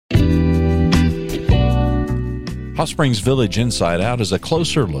Hot Springs Village Inside Out is a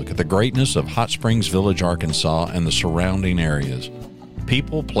closer look at the greatness of Hot Springs Village, Arkansas, and the surrounding areas.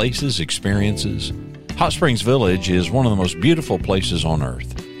 People, places, experiences. Hot Springs Village is one of the most beautiful places on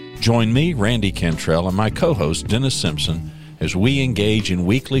earth. Join me, Randy Cantrell, and my co-host, Dennis Simpson, as we engage in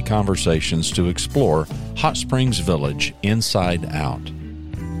weekly conversations to explore Hot Springs Village Inside Out.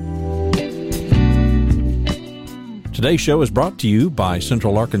 Today's show is brought to you by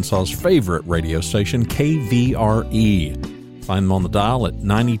Central Arkansas's favorite radio station, KVRE. Find them on the dial at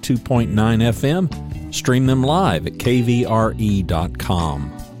 92.9 FM. Stream them live at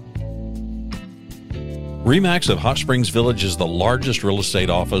kvre.com. RE/MAX of Hot Springs Village is the largest real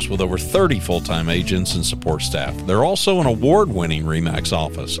estate office with over 30 full-time agents and support staff. They're also an award-winning RE/MAX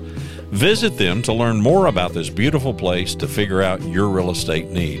office. Visit them to learn more about this beautiful place to figure out your real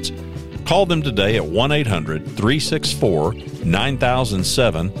estate needs. Call them today at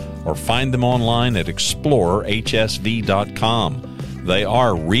 1-800-364-9007 or find them online at explorerhsv.com. They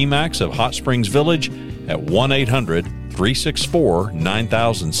are RE/MAX of Hot Springs Village at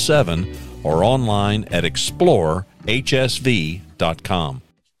 1-800-364-9007 or online at explorerhsv.com.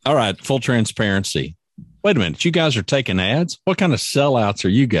 All right, full transparency. Wait a minute, you guys are taking ads? What kind of sellouts are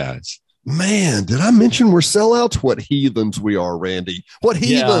you guys? Man, did I mention we're sellouts? What heathens we are, Randy. What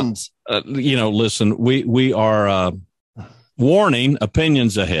heathens? Yeah, listen, we are warning,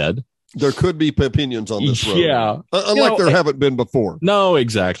 opinions ahead. There could be opinions on this road. Yeah. Unlike there haven't been before. No,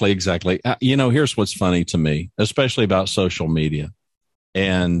 exactly. Here's what's funny to me, especially about social media.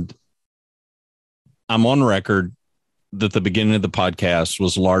 And I'm on record that the beginning of the podcast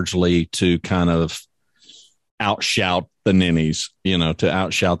was largely to kind of outshout the ninnies, to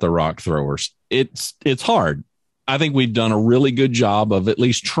outshout the rock throwers. It's hard. I think we've done a really good job of at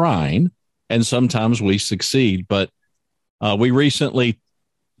least trying, and sometimes we succeed. But we recently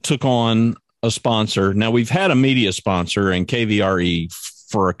took on a sponsor. Now, we've had a media sponsor in KVRE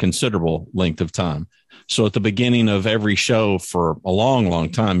for a considerable length of time. So at the beginning of every show for a long,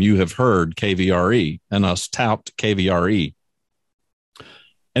 long time, you have heard KVRE and us tout KVRE.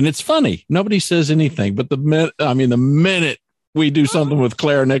 And it's funny. Nobody says anything, but the minute we do something with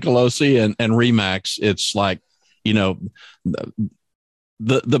Claire Nicolosi and RE/MAX, it's like, the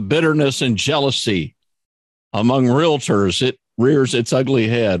bitterness and jealousy among realtors, it rears its ugly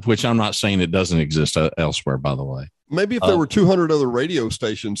head, which I'm not saying it doesn't exist elsewhere, by the way. Maybe if there were 200 other radio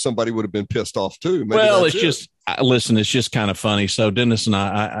stations, somebody would have been pissed off too. It's just kind of funny. So Dennis and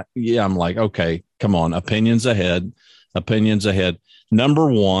I'm like, okay, come on. Opinions ahead.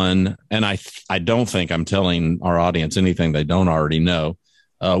 Number one, and I don't think I'm telling our audience anything they don't already know.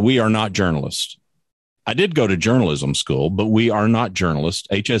 We are not journalists. I did go to journalism school, but we are not journalists.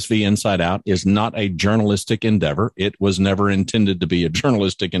 HSV Inside Out is not a journalistic endeavor. It was never intended to be a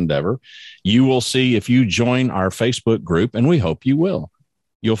journalistic endeavor. You will see if you join our Facebook group, and we hope you will.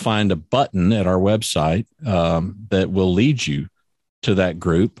 You'll find a button at our website that will lead you to that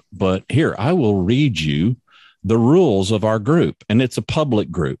group. But here, I will read you the rules of our group, and it's a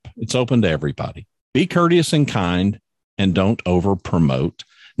public group. It's open to everybody. Be courteous and kind, and don't over promote.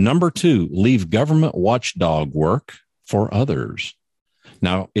 Number 2, leave government watchdog work for others.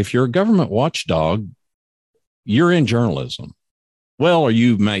 Now, if you're a government watchdog, you're in journalism. Well, or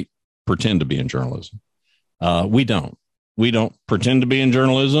you may pretend to be in journalism. We don't. We don't pretend to be in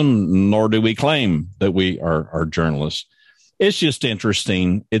journalism, nor do we claim that we are journalists. It's just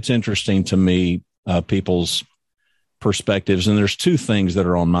interesting. It's interesting to me, people's perspectives. And there's 2 things that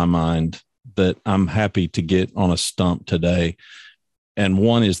are on my mind that I'm happy to get on a stump today. And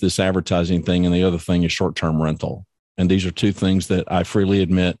one is this advertising thing, and the other thing is short-term rental. And these are 2 things that I freely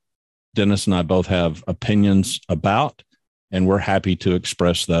admit Dennis and I both have opinions about, and we're happy to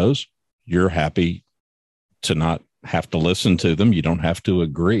express those. You're happy to not have to listen to them. You don't have to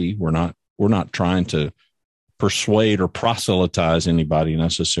agree. We're not trying to persuade or proselytize anybody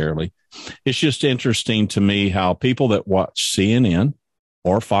necessarily. It's just interesting to me how people that watch CNN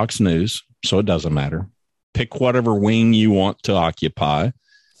or Fox News, so it doesn't matter, pick whatever wing you want to occupy.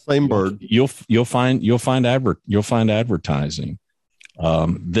 Same bird. You'll find advertising.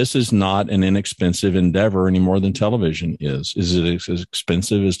 This is not an inexpensive endeavor any more than television is. Is it as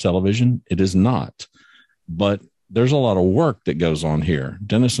expensive as television? It is not. But there's a lot of work that goes on here.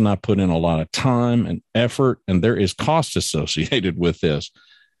 Dennis and I put in a lot of time and effort, and there is cost associated with this.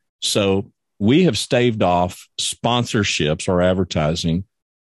 So we have staved off sponsorships or advertising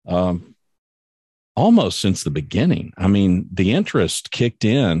almost since the beginning. I mean, the interest kicked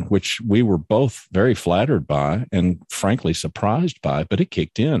in, which we were both very flattered by and frankly surprised by, but it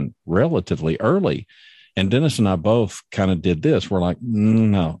kicked in relatively early. And Dennis and I both kind of did this. We're like,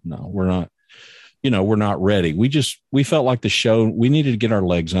 no, we're not. we're not ready. We felt like the show, we needed to get our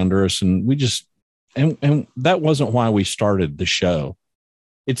legs under us, and and that wasn't why we started the show.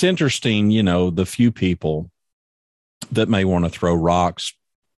 It's interesting, the few people that may want to throw rocks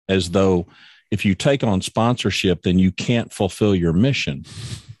as though if you take on sponsorship, then you can't fulfill your mission,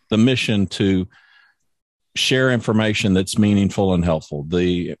 the mission to share information that's meaningful and helpful,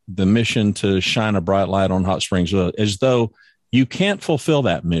 the mission to shine a bright light on Hot Springs, as though you can't fulfill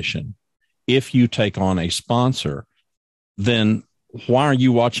that mission if you take on a sponsor. Then why are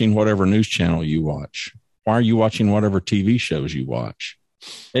you watching whatever news channel you watch? Why are you watching whatever TV shows you watch?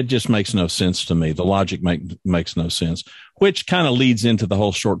 It just makes no sense to me. The logic makes no sense, which kind of leads into the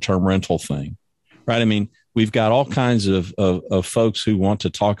whole short-term rental thing, right? I mean, we've got all kinds of folks who want to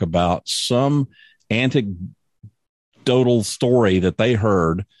talk about some anecdotal story that they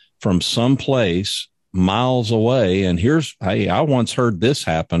heard from some place miles away. And hey, I once heard this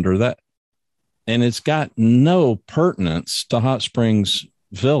happened or that. And it's got no pertinence to Hot Springs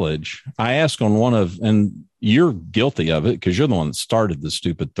Village. I asked on and you're guilty of it because you're the one that started the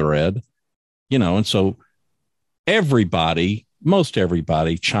stupid thread, and so most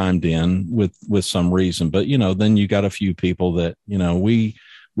everybody chimed in with some reason, but then you got a few people that,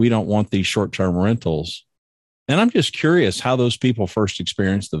 we don't want these short-term rentals. And I'm just curious how those people first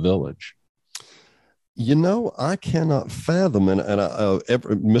experienced the village. I cannot fathom,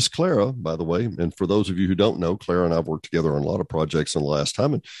 and Miss Clara, by the way, and for those of you who don't know, Clara and I've worked together on a lot of projects in the last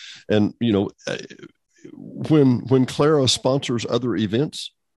time, and when Clara sponsors other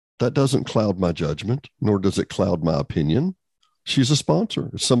events, that doesn't cloud my judgment, nor does it cloud my opinion. She's a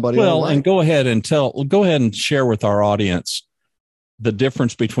sponsor. It's somebody. Well, and go ahead and share with our audience the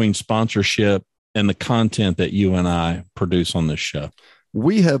difference between sponsorship and the content that you and I produce on this show.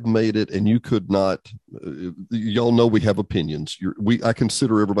 We have made it, and you could not. Y'all know we have opinions. I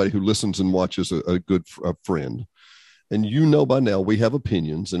consider everybody who listens and watches a good friend, and by now we have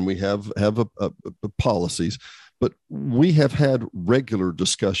opinions and we have policies, but we have had regular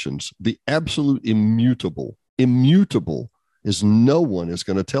discussions. The absolute immutable is no one is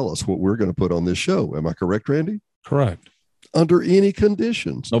going to tell us what we're going to put on this show. Am I correct, Randy? Correct. Under any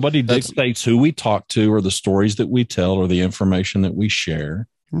conditions. Nobody dictates who we talk to or the stories that we tell or the information that we share.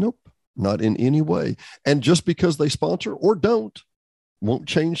 Nope, not in any way. And just because they sponsor or don't, won't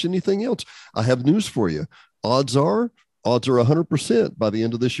change anything else. I have news for you. Odds are 100% by the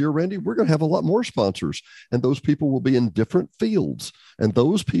end of this year, Randy, we're going to have a lot more sponsors, and those people will be in different fields. And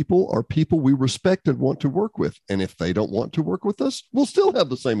those people are people we respect and want to work with. And if they don't want to work with us, we'll still have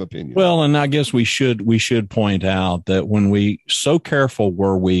the same opinion. Well, and I guess we should point out that when so careful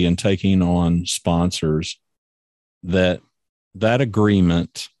were we in taking on sponsors that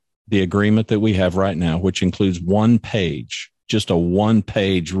agreement, the agreement that we have right now, which includes one page, just a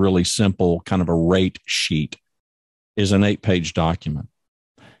one-page, really simple kind of a rate sheet, is an 8-page document.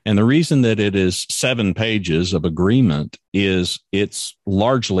 And the reason that it is 7 pages of agreement is it's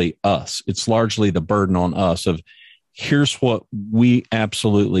largely us. It's largely the burden on us of here's what we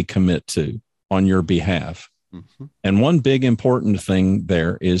absolutely commit to on your behalf. Mm-hmm. And one big important thing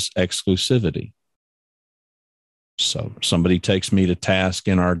there is exclusivity. So somebody takes me to task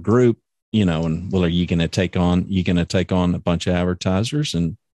in our group, and well, are you going to take on a bunch of advertisers?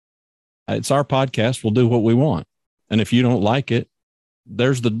 And it's our podcast. We'll do what we want. And if you don't like it,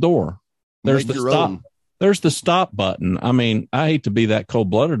 there's the door. There's the stop. There's the stop button. I mean, I hate to be that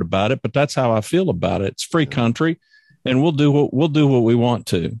cold-blooded about it, but that's how I feel about it. It's free country, and we'll do what we want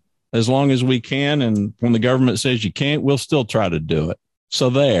to, as long as we can. And when the government says you can't, we'll still try to do it. So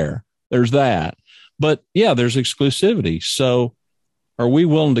there's that. But yeah, there's exclusivity. So are we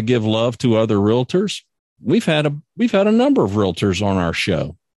willing to give love to other realtors? We've had a number of realtors on our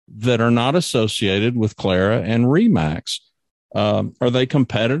show that are not associated with Clara and Remax. Are they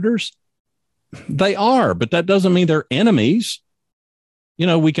competitors? They are, but that doesn't mean they're enemies.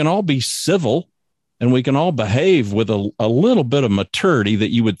 We can all be civil and we can all behave with a little bit of maturity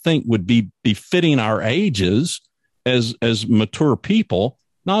that you would think would be befitting our ages as mature people.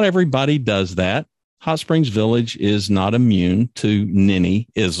 Not everybody does that. Hot Springs Village is not immune to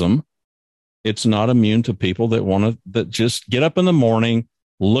ninnyism. It's not immune to people that just get up in the morning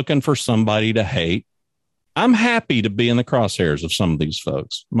looking for somebody to hate. I'm happy to be in the crosshairs of some of these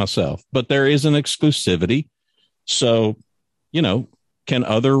folks myself, but there is an exclusivity. So, can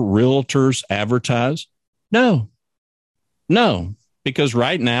other realtors advertise? No, because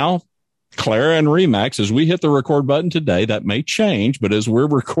right now, Clara and Remax, as we hit the record button today, that may change, but as we're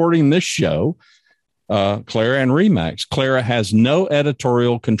recording this show, Clara and Remax, Clara has no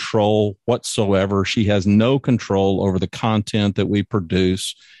editorial control whatsoever. She has no control over the content that we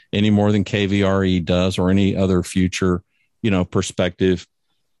produce. any more than KVRE does or any other future, prospective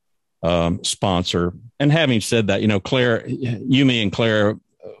sponsor. And having said that, Claire, me and Claire,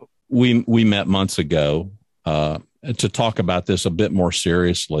 we met months ago to talk about this a bit more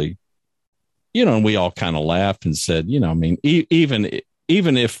seriously, and we all kind of laughed and said, even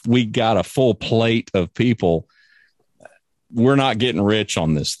if we got a full plate of people, we're not getting rich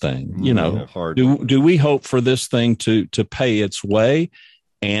on this thing. Hard. Do we hope for this thing to pay its way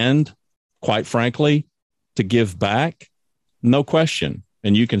and, quite frankly, to give back? No question.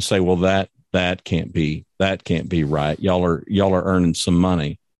 And you can say, well, that can't be right. Y'all are earning some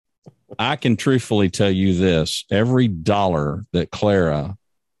money. I can truthfully tell you this: every dollar that Clara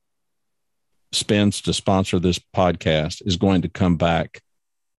spends to sponsor this podcast is going to come back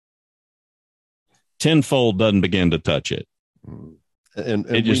tenfold. Doesn't begin to touch it. And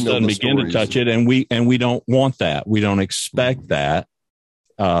it just doesn't begin to touch it. And we don't want that. We don't expect that.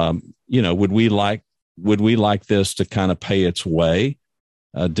 Would we like this to kind of pay its way?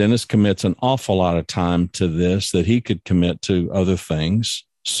 Dennis commits an awful lot of time to this that he could commit to other things.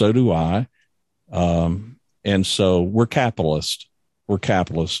 So do I. And so we're capitalist. We're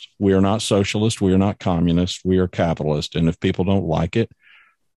capitalist. We are not socialist. We are not communist. We are capitalist. And if people don't like it,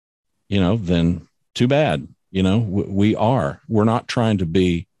 then too bad. We are. We're not trying to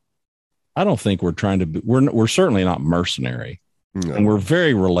be. I don't think we're trying to be. We're certainly not mercenary. No. And we're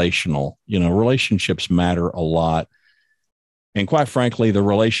very relational. Relationships matter a lot. And quite frankly, the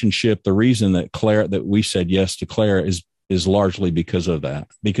reason that we said yes to Clara is largely because of that.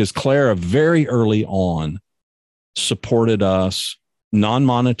 Because Clara very early on supported us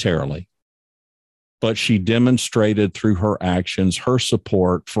non-monetarily, but she demonstrated through her actions her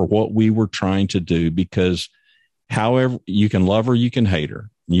support for what we were trying to do. Because however, you can love her, you can hate her.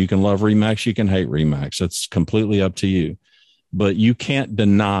 You can love Remax, you can hate Remax. That's completely up to you. But you can't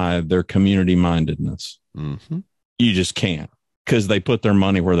deny their community mindedness. Mm-hmm. You just can't, because they put their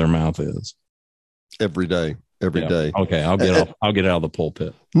money where their mouth is. Every day. Okay, I'll get out of the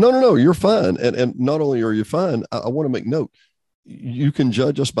pulpit. No, you're fine. And not only are you fine, I want to make note. You can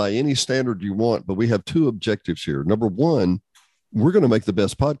judge us by any standard you want, but we have two objectives here. Number one, we're going to make the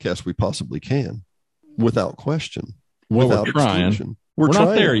best podcast we possibly can, without question. Well, we're trying. Exclusion. We're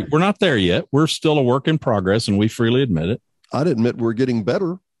not there. We're not there yet. We're still a work in progress, and we freely admit it. I'd admit we're getting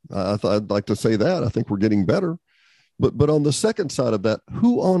better. I'd like to say that. I think we're getting better. But on the second side of that,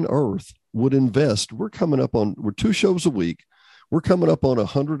 who on earth would invest? We're 2 shows a week. We're coming up on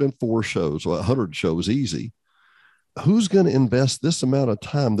 104 shows, 100 shows easy. Who's going to invest this amount of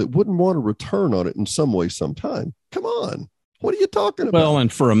time that wouldn't want a return on it in some way, sometime? Come on. What are you talking about? Well,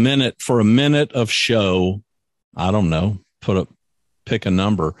 and for a minute of show, I don't know, pick a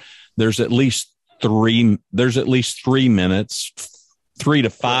number. There's at least 3 minutes, 3 to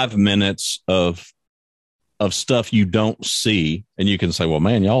 5 minutes of stuff you don't see. And you can say, well,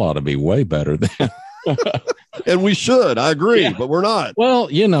 man, y'all ought to be way better than. And we should, I agree, but we're not. Well,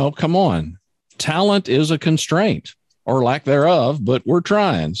 come on. Talent is a constraint or lack thereof, but we're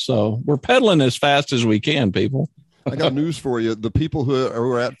trying. So we're pedaling as fast as we can, people. I got news for you. The people who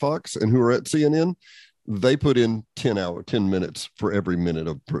are at Fox and who are at CNN, they put in 10 minutes for every minute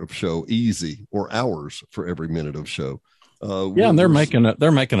of show, easy, or hours for every minute of show. And they're making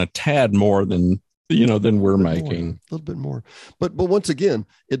a tad more than we're making. A little bit more. But once again,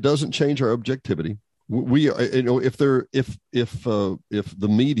 it doesn't change our objectivity. We are, if the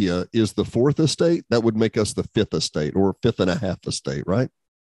media is the fourth estate, that would make us the fifth estate or fifth and a half estate, right?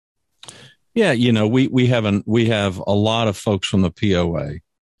 Yeah. We have a lot of folks from the POA,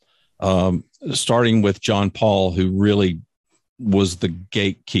 starting with John Paul, who really was the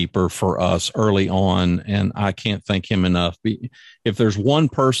gatekeeper for us early on. And I can't thank him enough. If there's one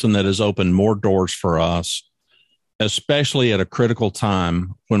person that has opened more doors for us, especially at a critical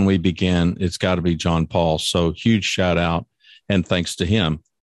time when we began, it's got to be John Paul. So huge shout out and thanks to him.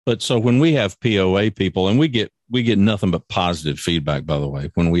 But so when we have POA people, and we get nothing but positive feedback, by the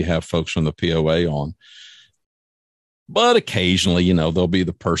way, when we have folks from the POA on, but occasionally, there'll be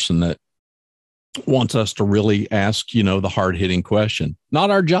the person that wants us to really ask, the hard hitting question.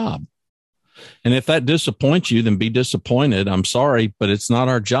 Not our job. And if that disappoints you, then be disappointed. I'm sorry, but it's not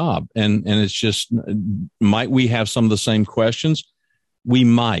our job. And it's just, might we have some of the same questions? We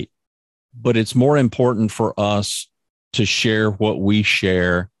might, but it's more important for us to share what we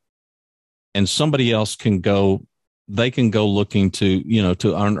share, and somebody else can go looking to,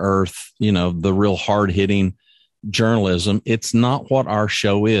 to unearth, the real hard hitting journalism. It's not what our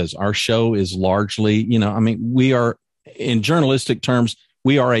show is. Our show is largely, we are, in journalistic terms,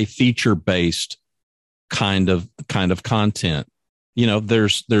 we are a feature-based kind of content.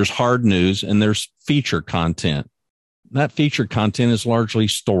 there's hard news and there's feature content. That feature content is largely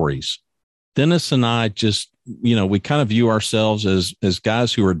stories. Dennis and I just, we kind of view ourselves as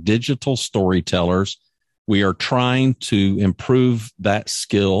guys who are digital storytellers. We are trying to improve that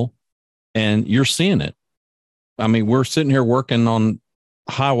skill, and you're seeing it. I mean, we're sitting here working on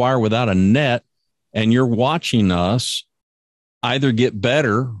high wire without a net, and you're watching us either get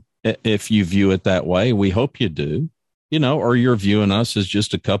better, if you view it that way. We hope you do, or you're viewing us as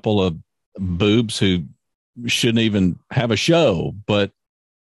just a couple of boobs who shouldn't even have a show, but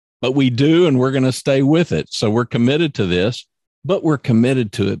we do, and we're going to stay with it. So we're committed to this, but we're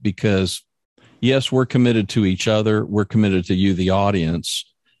committed to it because, yes, we're committed to each other. We're committed to you, the audience,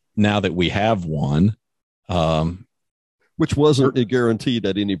 now that we have one. Which wasn't guaranteed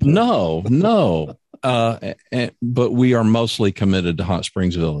at any point. No. But we are mostly committed to Hot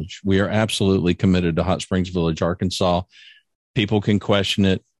Springs Village. We are absolutely committed to Hot Springs Village, Arkansas. People can question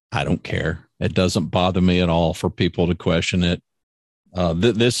it. I don't care. It doesn't bother me at all for people to question it.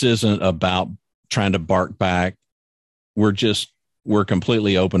 This isn't about trying to bark back. We're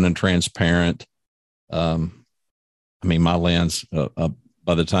completely open and transparent. I mean, my lands,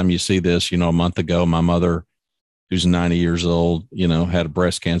 by the time you see this, a month ago, my mother, who's 90 years old, had a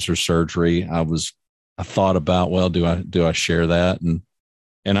breast cancer surgery. I thought about, well, do I share that? And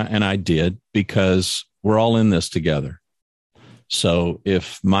I did, because we're all in this together. So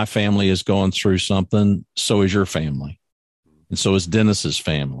if my family is going through something, so is your family. And so is Dennis's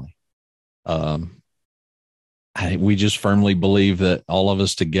family. We just firmly believe that all of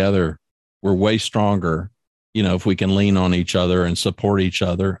us together, we're way stronger. If we can lean on each other and support each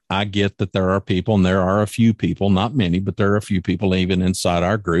other. I get that there are people, and there are a few people, not many, but there are a few people even inside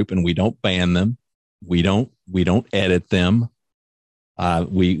our group, and we don't ban them. We don't edit them.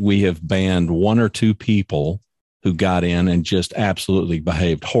 We have banned one or two people who got in and just absolutely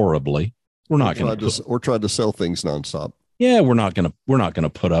behaved horribly. We're not going to, or tried to sell things nonstop. Yeah, we're not going to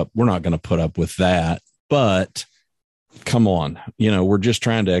put up with that. But come on, we're just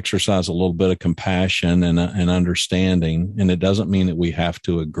trying to exercise a little bit of compassion and understanding. And it doesn't mean that we have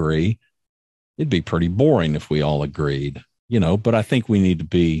to agree. It'd be pretty boring if we all agreed, but I think we need to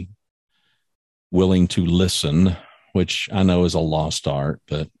be willing to listen, which I know is a lost art,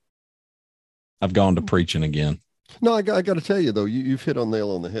 but I've gone to preaching again. No, I got to tell you, though, you've hit on the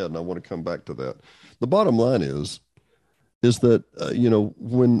nail on the head, and I want to come back to that. The bottom line is that,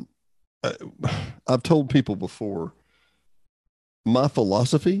 when I've told people before, my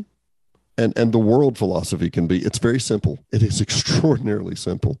philosophy and the world philosophy it's very simple. It is extraordinarily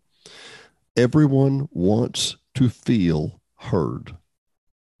simple. Everyone wants to feel heard.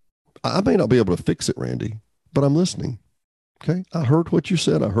 I may not be able to fix it, Randy, but I'm listening. Okay. I heard what you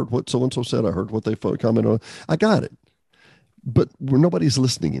said. I heard what so-and-so said. I heard what they commented on. I got it. But nobody's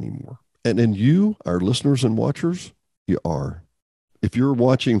listening anymore. And you, our listeners and watchers, you are. If you're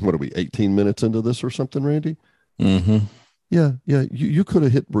watching, what are we, 18 minutes into this or something, Randy? Mm-hmm. Yeah. You could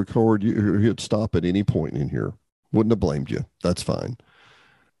have hit record, you hit stop at any point in here. Wouldn't have blamed you. That's fine.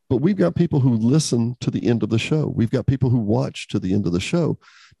 But we've got people who listen to the end of the show. We've got people who watch to the end of the show,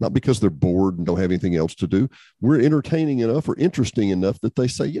 not because they're bored and don't have anything else to do. We're entertaining enough or interesting enough that they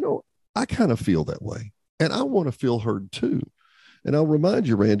say, I kind of feel that way. And I want to feel heard too. And I'll remind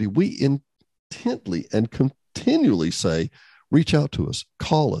you, Randy, we intently and continually say, reach out to us,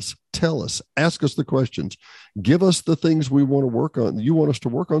 call us, tell us, ask us the questions, give us the things we want to work on, you want us to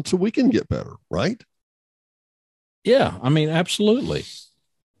work on, so we can get better, right? Yeah, I mean, absolutely.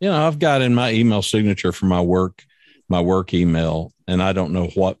 I've got in my email signature for my work email, and I don't know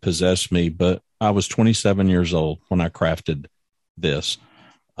what possessed me, but I was 27 years old when I crafted this.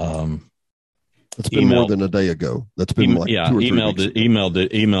 It's been more than a day ago. That's been like 2 or 3 weeks ago.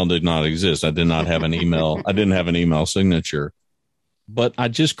 Email did not exist. I did not have an email. I didn't have an email signature, but I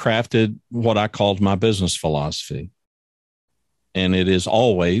just crafted what I called my business philosophy. And it is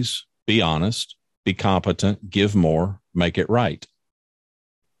always be honest, be competent, give more, make it right.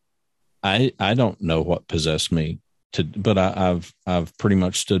 I don't know what possessed me but I've pretty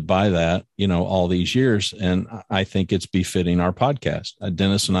much stood by that, all these years. And I think it's befitting our podcast.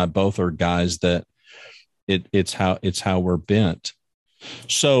 Dennis and I both are guys that it's how we're bent.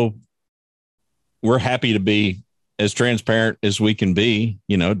 So we're happy to be as transparent as we can be.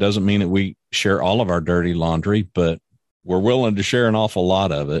 It doesn't mean that we share all of our dirty laundry, but we're willing to share an awful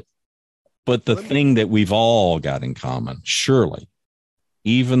lot of it. But the thing that we've all got in common, surely,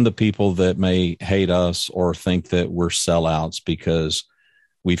 even the people that may hate us or think that we're sellouts because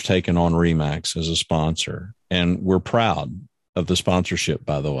we've taken on Remax as a sponsor, and we're proud of the sponsorship,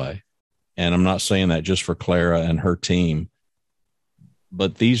 by the way. And I'm not saying that just for Clara and her team.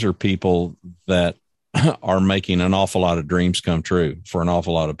 but these are people that are making an awful lot of dreams come true for an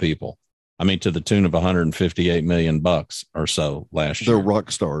awful lot of people. I mean, to the tune of $158 million or so last year. They're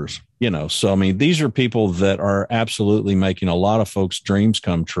rock stars. So I mean, these are people that are absolutely making a lot of folks' dreams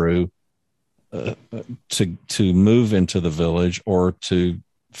come true to move into the village or to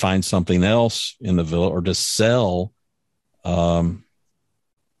find something else in the village or to sell. I'm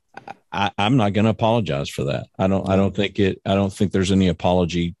not going to apologize for that. I don't think there's any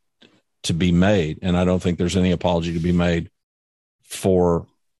apology to be made. And I don't think there's any apology to be made for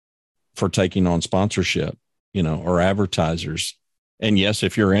taking on sponsorship, or advertisers. And yes,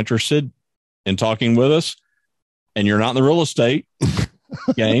 if you're interested in talking with us and you're not in the real estate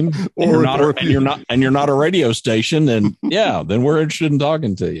game and you're not a radio station, then then we're interested in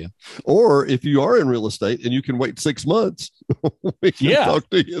talking to you. Or if you are in real estate and you can wait 6 months, we can talk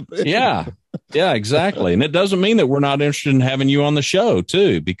to you then. Yeah, exactly. And it doesn't mean that we're not interested in having you on the show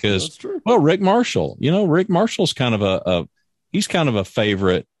too, because Rick Marshall, Rick Marshall's kind of he's kind of a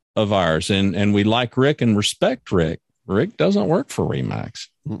favorite of ours, and we like Rick and respect Rick. Rick doesn't work for Remax,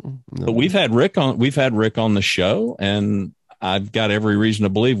 no. But we've had Rick on the show, and I've got every reason to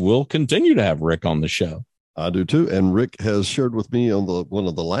believe we'll continue to have Rick on the show. I do too. And Rick has shared with me on one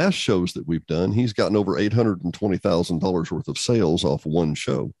of the last shows that we've done, he's gotten over $820,000 worth of sales off one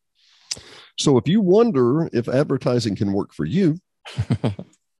show. So if you wonder if advertising can work for you,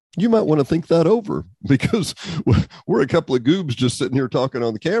 you might want to think that over, because we're a couple of goobs just sitting here talking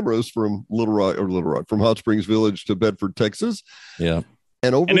on the cameras from Little Rock, from Hot Springs Village to Bedford, Texas. Yeah.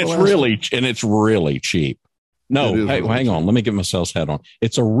 It's really cheap. No, hey, really hang on. Let me get my sales hat on.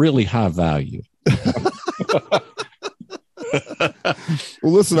 It's a really high value.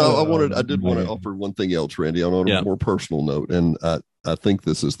 Well, listen, I did want to offer one thing else, Randy, on a more personal note. And I think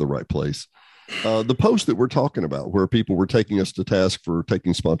this is the right place. The post that we're talking about, where people were taking us to task for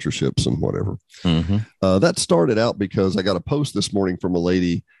taking sponsorships and whatever, that started out because I got a post this morning from a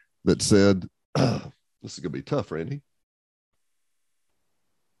lady that said, this is going to be tough, Randy.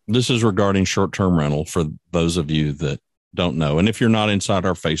 This is regarding short-term rental for those of you that don't know. And if you're not inside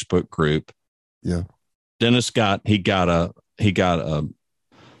our Facebook group, Dennis got a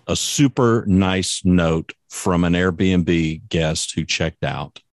super nice note from an Airbnb guest who checked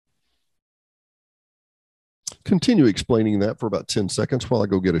out. Continue explaining that for about 10 seconds while I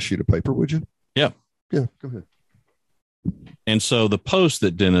go get a sheet of paper, would you? Yeah. Yeah, go ahead. And so the post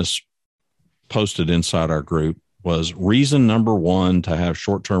that Dennis posted inside our group was reason number one to have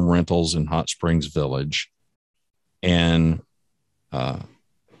short-term rentals in Hot Springs Village. And the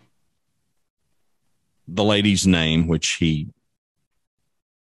lady's name, which he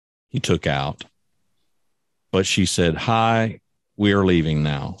took out, but she said, "Hi, we are leaving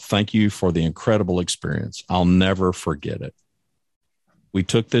now. Thank you for the incredible experience. I'll never forget it. We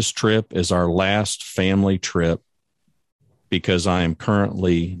took this trip as our last family trip because I am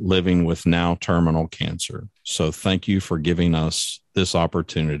currently living with now terminal cancer. So thank you for giving us this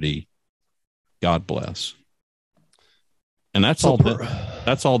opportunity. God bless." And that's all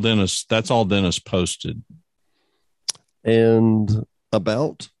Dennis posted. And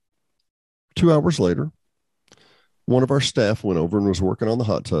about 2 hours later, one of our staff went over and was working on the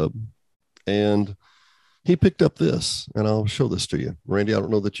hot tub, and he picked up this, and I'll show this to you. Randy, I don't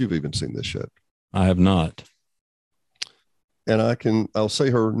know that you've even seen this yet. I have not. And I'll say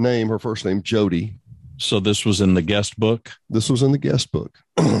her name, her first name, Jody. So this was in the guest book? This was in the guest book.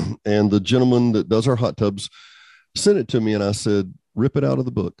 And the gentleman that does our hot tubs sent it to me, and I said, "Rip it out of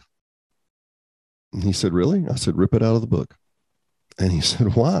the book." And he said, "Really?" I said, "Rip it out of the book." And he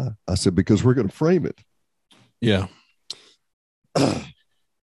said, "Why?" I said, "Because we're going to frame it." Yeah.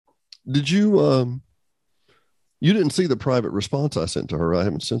 Did you didn't see the private response I sent to her? I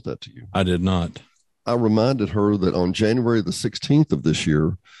haven't sent that to you. I did not. I reminded her that on January the 16th of this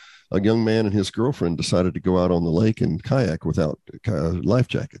year, a young man and his girlfriend decided to go out on the lake and kayak without life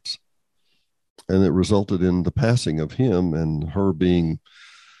jackets. And it resulted in the passing of him and her being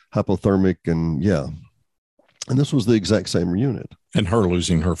hypothermic. And and this was the exact same unit. And her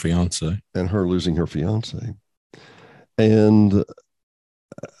losing her fiance. And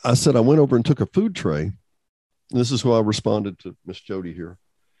I said, I went over and took a food tray. This is how I responded to Miss Jody here.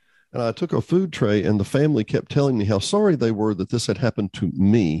 And I took a food tray, and the family kept telling me how sorry they were that this had happened to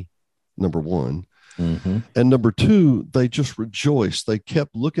me, number one. Mm-hmm. And number two, they just rejoiced. They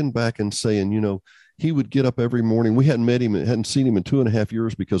kept looking back and saying, he would get up every morning. We hadn't seen him in 2.5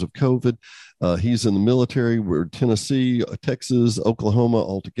 years because of COVID. He's in the military. We're Tennessee, Texas, Oklahoma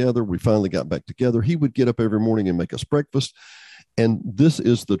all together. We finally got back together. He would get up every morning and make us breakfast. And this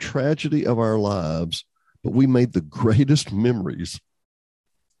is the tragedy of our lives, but we made the greatest memories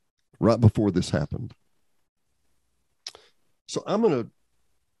right before this happened. So I'm going to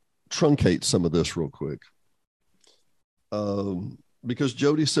truncate some of this real quick. Because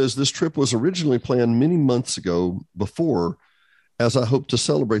Jody says this trip was originally planned many months ago before, as I hope to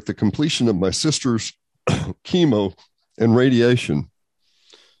celebrate the completion of my sister's chemo and radiation.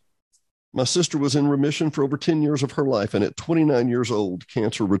 My sister was in remission for over 10 years of her life, and at 29 years old,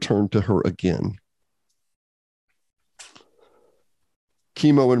 cancer returned to her again.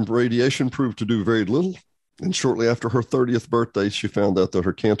 Chemo and radiation proved to do very little, and shortly after her 30th birthday, she found out that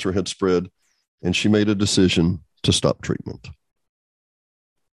her cancer had spread, and she made a decision to stop treatment.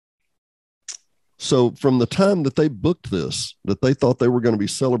 So from the time that they booked this, that they thought they were going to be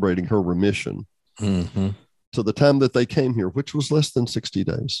celebrating her remission, to the time that they came here, which was less than 60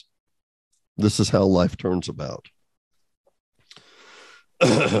 days, this is how life turns about.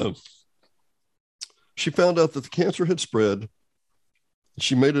 She found out that the cancer had spread.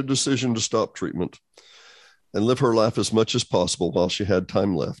 She made a decision to stop treatment and live her life as much as possible while she had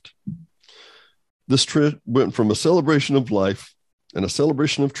time left. This trip went from a celebration of life and a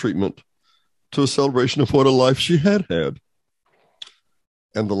celebration of treatment to a celebration of what a life she had had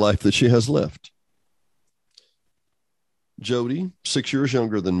and the life that she has left. Jody, 6 years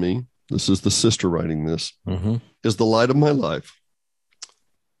younger than me, this is the sister writing this, is the light of my life.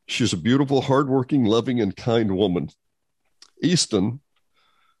 She's a beautiful, hardworking, loving, and kind woman. Easton,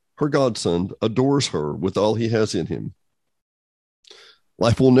 her godson, adores her with all he has in him.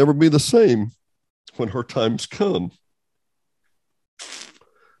 Life will never be the same when her times come.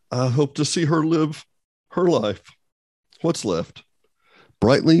 I hope to see her live her life, what's left,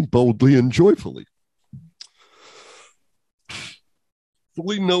 brightly, boldly, and joyfully,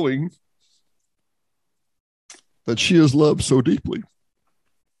 fully knowing that she is loved so deeply.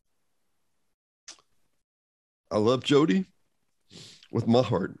 I love Jody with my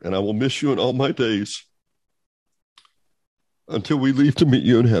heart, and I will miss you in all my days until we leave to meet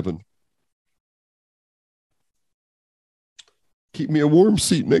you in heaven. Keep me a warm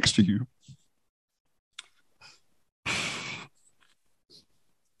seat next to you.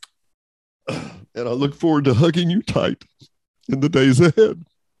 And I look forward to hugging you tight in the days ahead.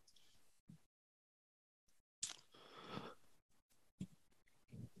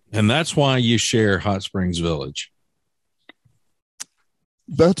 And that's why you share Hot Springs Village.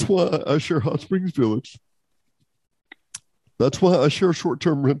 That's why I share Hot Springs Village. That's why I share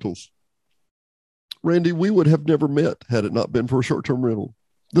short-term rentals. Randy, we would have never met had it not been for a short-term rental.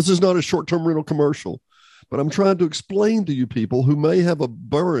 This is not a short-term rental commercial, but I'm trying to explain to you people who may have a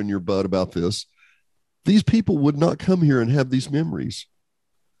burr in your butt about this. These people would not come here and have these memories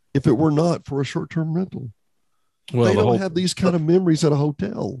if it were not for a short-term rental. Well, they don't have these kind of memories at a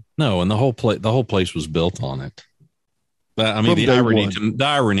hotel. No, and the whole place was built on it. I mean, the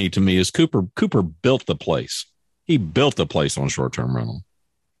irony to me is Cooper built the place. He built the place on short-term rental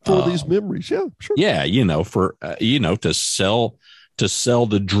for these memories. Yeah, sure. Yeah, to sell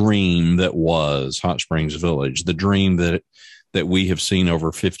the dream that was Hot Springs Village, the dream that we have seen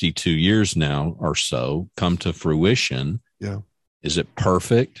over 52 years now or so come to fruition. Yeah. Is it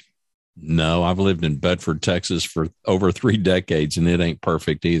perfect? No, I've lived in Bedford, Texas for over 3 decades, and it ain't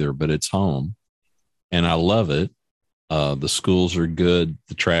perfect either, but it's home. And I love it. The schools are good.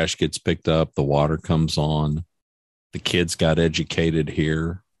 The trash gets picked up. The water comes on. The kids got educated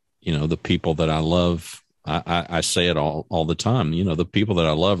here. The people that I love, I say it all the time. The people that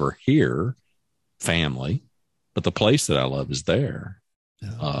I love are here, family, but the place that I love is there.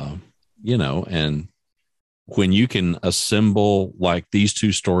 Yeah. And when you can assemble like these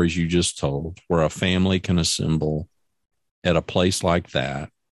 2 stories you just told, where a family can assemble at a place like that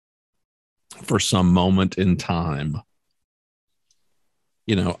for some moment in time.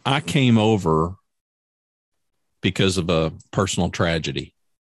 I came over because of a personal tragedy.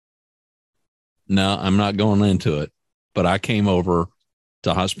 No, I'm not going into it, but I came over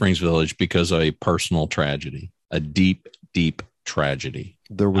to Hot Springs Village because of a personal tragedy, a deep, deep tragedy.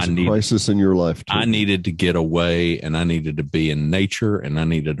 There was a crisis in your life too. I needed to get away, and I needed to be in nature, and I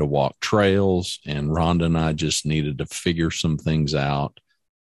needed to walk trails, and Rhonda and I just needed to figure some things out.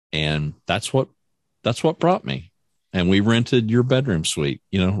 And that's what brought me. And we rented your bedroom suite,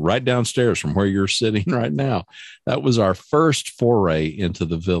 right downstairs from where you're sitting right now. That was our first foray into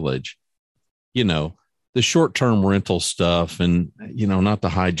the village. The short-term rental stuff, and, not to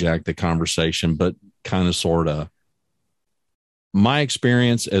hijack the conversation, but kind of sort of my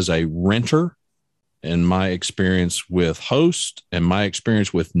experience as a renter and my experience with host and my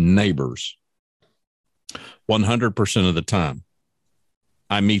experience with neighbors, 100% of the time,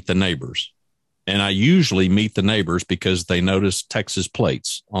 I meet the neighbors. And I usually meet the neighbors because they notice Texas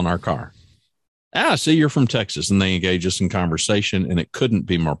plates on our car. I see you're from Texas, and they engage us in conversation, and it couldn't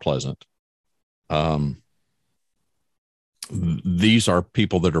be more pleasant. These are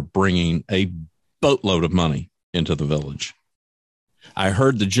people that are bringing a boatload of money into the village. I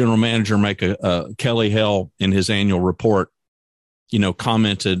heard the general manager make Kelly Hell in his annual report,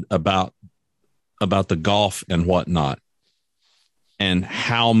 commented about the golf and whatnot, and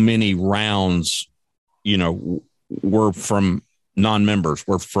how many rounds, were from non-members,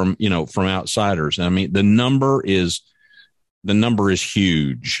 were from outsiders. I mean, the number is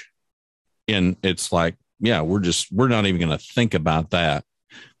huge. And it's like, yeah, we're not even going to think about that.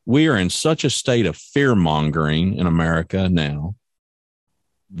 We are in such a state of fear mongering in America now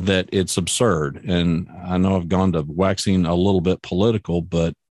that it's absurd. And I know I've gone to waxing a little bit political,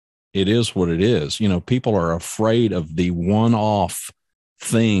 but it is what it is. People are afraid of the one-off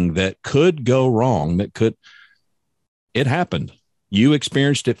thing that could go wrong, it happened. You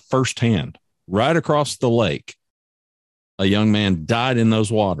experienced it firsthand, right across the lake. A young man died in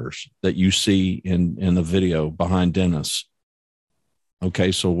those waters that you see in the video behind Dennis.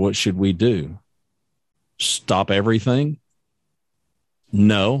 Okay, so what should we do? Stop everything?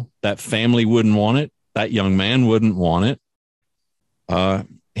 No, that family wouldn't want it. That young man wouldn't want it.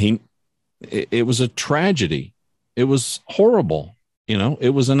 It was a tragedy. It was horrible.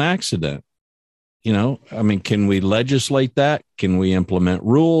 It was an accident. Can we legislate that? Can we implement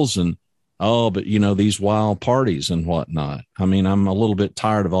rules? But these wild parties and whatnot. I'm a little bit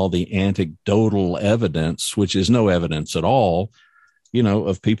tired of all the anecdotal evidence, which is no evidence at all,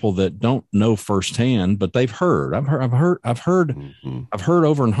 of people that don't know firsthand, but they've heard. I've heard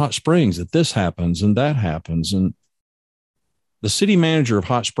over in Hot Springs that this happens and that happens. And the city manager of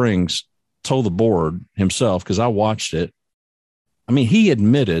Hot Springs told the board himself, because I watched it. He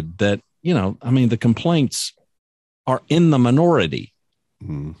admitted that, the complaints are in the minority,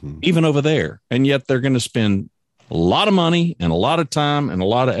 even over there. And yet they're going to spend a lot of money and a lot of time and a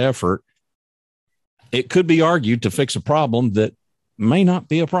lot of effort. It could be argued to fix a problem that may not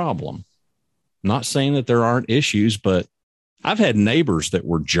be a problem. Not saying that there aren't issues, but I've had neighbors that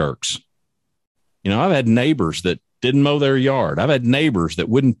were jerks. I've had neighbors that didn't mow their yard. I've had neighbors that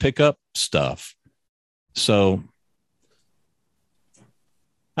wouldn't pick up stuff. So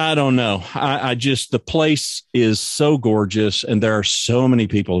I don't know. I just, the place is so gorgeous, and there are so many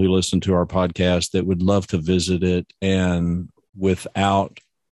people who listen to our podcast that would love to visit it. And without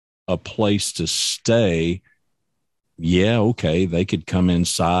a place to stay, yeah, okay, they could come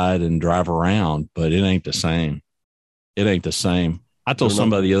inside and drive around, but it ain't the same. It ain't the same. I told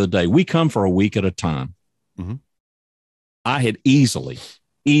somebody the other day, we come for a week at a time. Mm-hmm. I had easily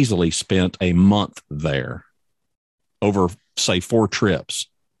spent a month there over, say, 4 trips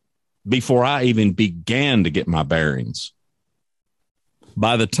before I even began to get my bearings.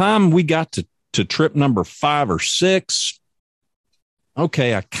 By the time we got to trip number 5 or 6,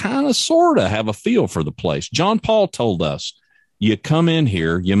 okay, I kind of sort of have a feel for the place. John Paul told us, you come in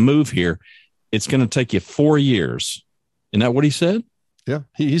here, you move here, it's going to take you 4 years. Isn't that what he said? Yeah.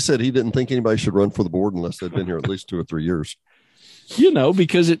 He said he didn't think anybody should run for the board unless they'd been here at least 2 or 3 years.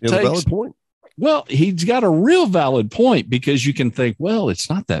 Because it takes a valid point. Well, he's got a real valid point, because you can think, well, it's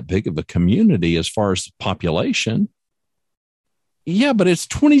not that big of a community as far as the population. Yeah, but it's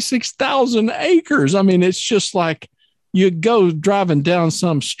 26,000 acres. It's just like you go driving down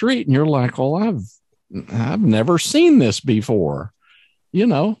some street and you're like, well, I've never seen this before.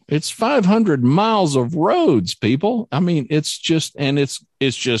 It's 500 miles of roads, people. It's just, and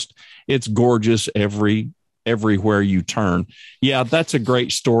it's gorgeous everywhere you turn. Yeah, that's a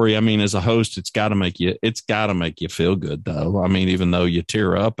great story. As a host, it's got to make you feel good, though. Even though you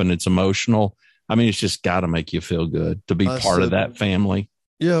tear up and it's emotional, it's just got to make you feel good to be part of that family.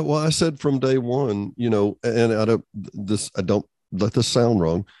 Yeah. Well, I said from day one, and I don't let this sound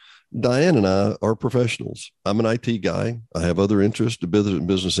wrong. Diane and I are professionals. I'm an IT guy. I have other interests,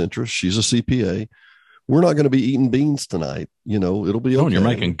 business interests. She's a CPA. We're not going to be eating beans tonight. It'll be okay. And you're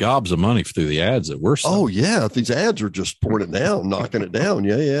making gobs of money through the ads that we're selling. Oh, yeah. If these ads are just pouring it down, knocking it down.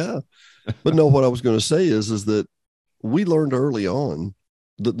 Yeah. But no, what I was going to say is that we learned early on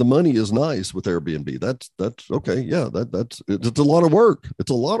that the money is nice with Airbnb. That's okay. Yeah, it's a lot of work.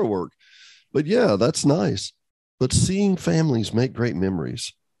 It's a lot of work. But yeah, that's nice. But seeing families make great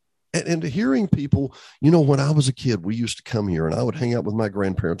memories. And hearing people, when I was a kid, we used to come here and I would hang out with my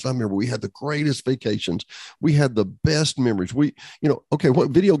grandparents. I remember we had the greatest vacations. We had the best memories. Okay,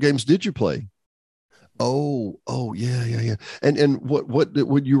 what video games did you play? Oh, yeah. And what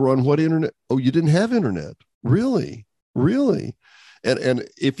would you run? What internet? Oh, you didn't have internet. Really? And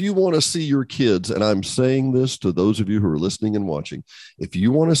if you want to see your kids, and I'm saying this to those of you who are listening and watching, if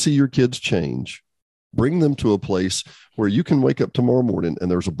you want to see your kids change, bring them to a place where you can wake up tomorrow morning and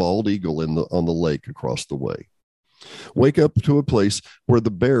there's a bald eagle on the lake across the way. Wake up to a place where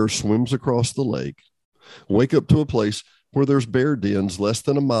the bear swims across the lake. Wake up to a place where there's bear dens less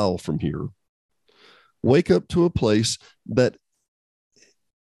than a mile from here. Wake up to a place that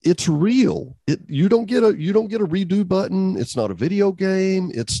it's real. You don't get a redo button. It's not a video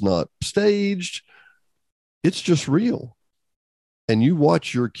game. It's not staged. It's just real. And you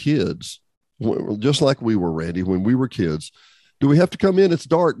watch your kids, just like we were, Randy, when we were kids. Do we have to come in? It's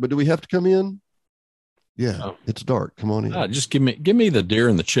dark, but do we have to come in? Yeah, It's dark. Come on in. Just give me the deer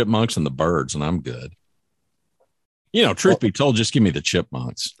and the chipmunks and the birds, and I'm good. Truth be told, just give me the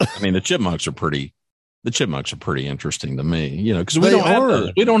chipmunks. I mean, the chipmunks are pretty interesting to me, because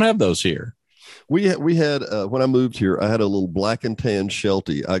we don't have those here. We had when I moved here, I had a little black and tan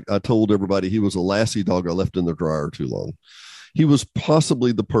Sheltie. I told everybody he was a lassie dog I left in the dryer too long. He was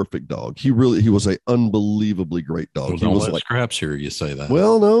possibly the perfect dog. He was an unbelievably great dog. Well, he was like Scraps here. You say that?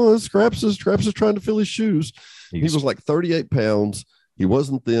 Well, no, Scraps is trying to fill his shoes. He was like 38 pounds. He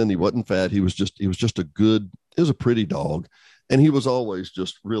wasn't thin. He wasn't fat. He was just a pretty dog. And he was always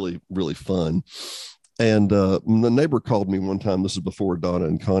just really, really fun. And the neighbor called me one time. This is before Donna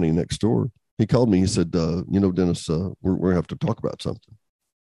and Connie next door. He called me. He said, Dennis, we're going to have to talk about something.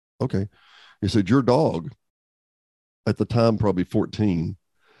 Okay. He said, your dog, at the time, probably 14,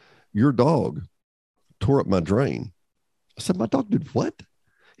 your dog tore up my drain. I said, my dog did what?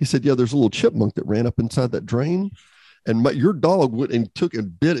 He said, yeah, there's a little chipmunk that ran up inside that drain. And your dog went and took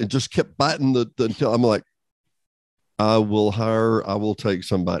and bit and just kept biting until I'm like, I will take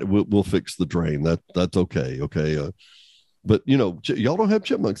somebody. We'll fix the drain. That's okay. Okay. But y'all don't have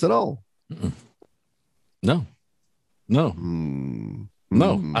chipmunks at all. No. They're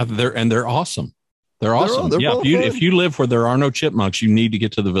awesome. They're awesome. If you live where there are no chipmunks, you need to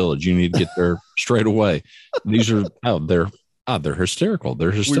get to the village. You need to get there straight away. These are, they're hysterical. They're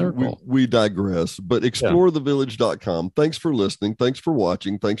hysterical. We digress, but explorethevillage.com. Thanks for listening. Thanks for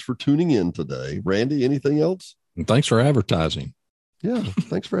watching. Thanks for tuning in today. Randy, anything else? And thanks for advertising. Yeah.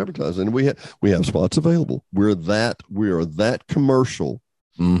 Thanks for advertising. We have spots available. We are that commercial.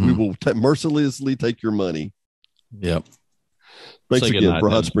 Mm-hmm. We will mercilessly take your money. Yep. Thanks again for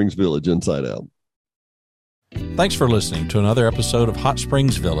Hot Springs Village Inside Out. Thanks for listening to another episode of Hot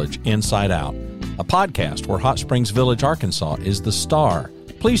Springs Village Inside Out, a podcast where Hot Springs Village, Arkansas is the star.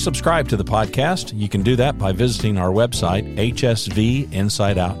 Please subscribe to the podcast. You can do that by visiting our website,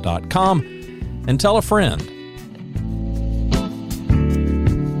 hsvinsideout.com, and tell a friend.